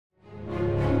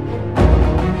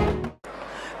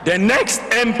The next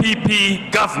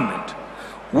MPP government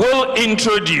will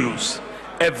introduce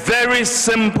a very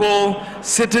simple,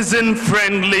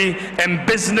 citizen-friendly and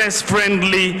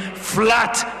business-friendly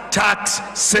flat tax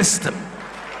system.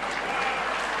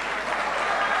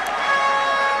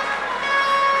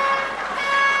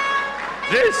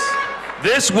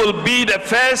 This will be the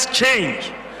first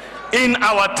change in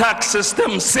our tax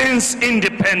system since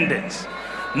independence.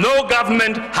 No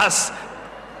government has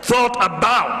thought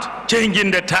about changing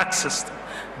the tax system,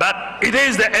 but it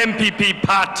is the MPP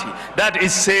party that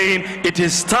is saying it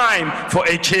is time for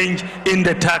a change in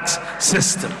the tax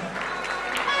system.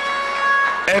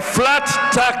 A flat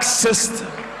tax system,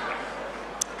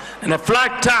 and a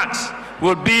flat tax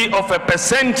will be of a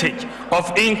percentage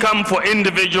of income for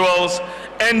individuals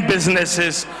and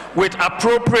businesses with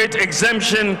appropriate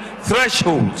exemption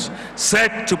thresholds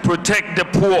set to protect the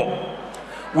poor.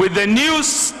 With the new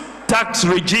tax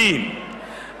regime,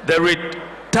 the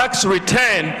tax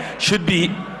return should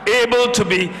be able to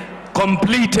be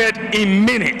completed in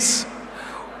minutes.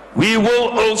 We will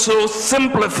also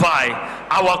simplify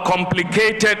our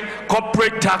complicated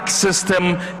corporate tax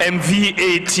system and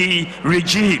VAT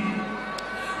regime.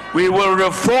 We will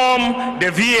reform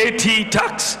the VAT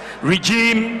tax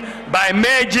regime by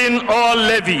merging all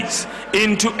levies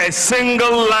into a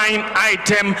single line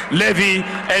item levy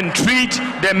and treat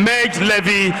the merged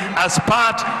levy as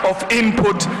part of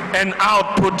input and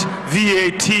output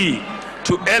VAT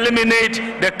to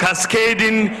eliminate the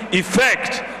cascading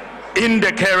effect in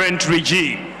the current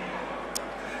regime.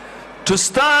 To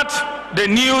start the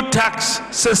new tax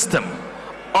system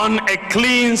on a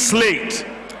clean slate,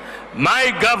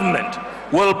 my government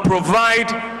will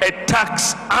provide a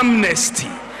tax amnesty,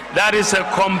 that is a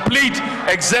complete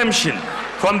exemption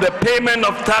from the payment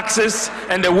of taxes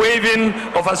and the waiving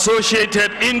of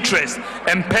associated interest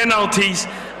and penalties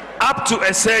up to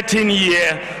a certain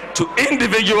year to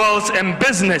individuals and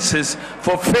businesses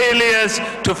for failures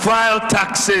to file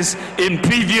taxes in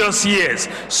previous years,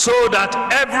 so that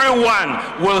everyone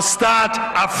will start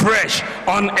afresh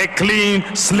on a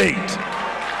clean slate.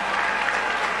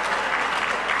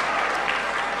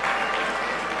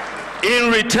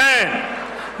 In return,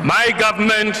 my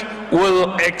government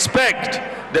will expect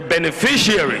the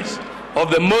beneficiaries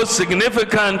of this most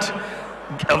significant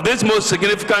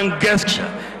gesture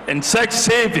and such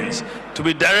savings to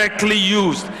be directly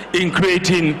used in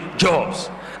creating jobs.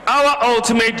 Our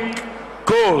ultimate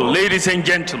goal, ladies and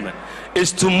gentlemen,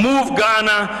 is to move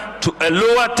Ghana to a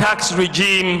lower tax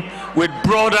regime with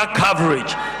broader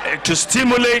coverage to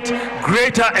stimulate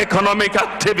greater economic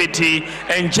activity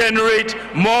and generate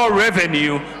more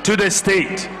revenue to the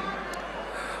state.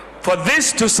 For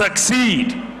this to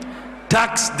succeed,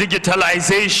 tax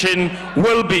digitalization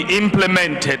will be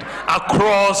implemented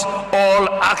across all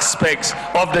aspects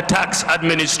of the tax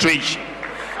administration.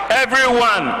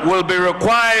 Everyone will be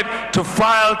required to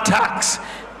file tax,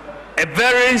 a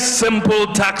very simple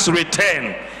tax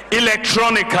return,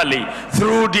 electronically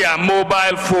through their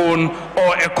mobile phone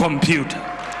or a computer.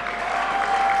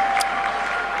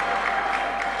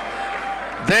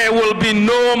 There will be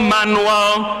no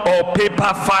manual or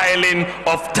paper filing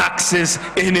of taxes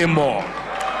anymore.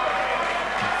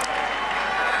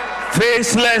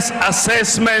 Faceless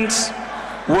assessments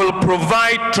will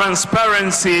provide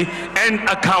transparency and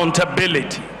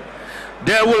accountability.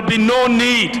 There will be no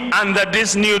need under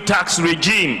this new tax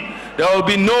regime. There will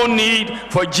be no need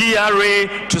for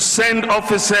GRA to send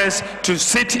officers to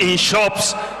sit in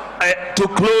shops, to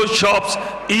close shops.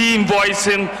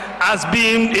 E-invoicing as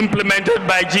being implemented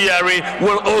by GRA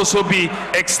will also be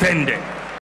extended.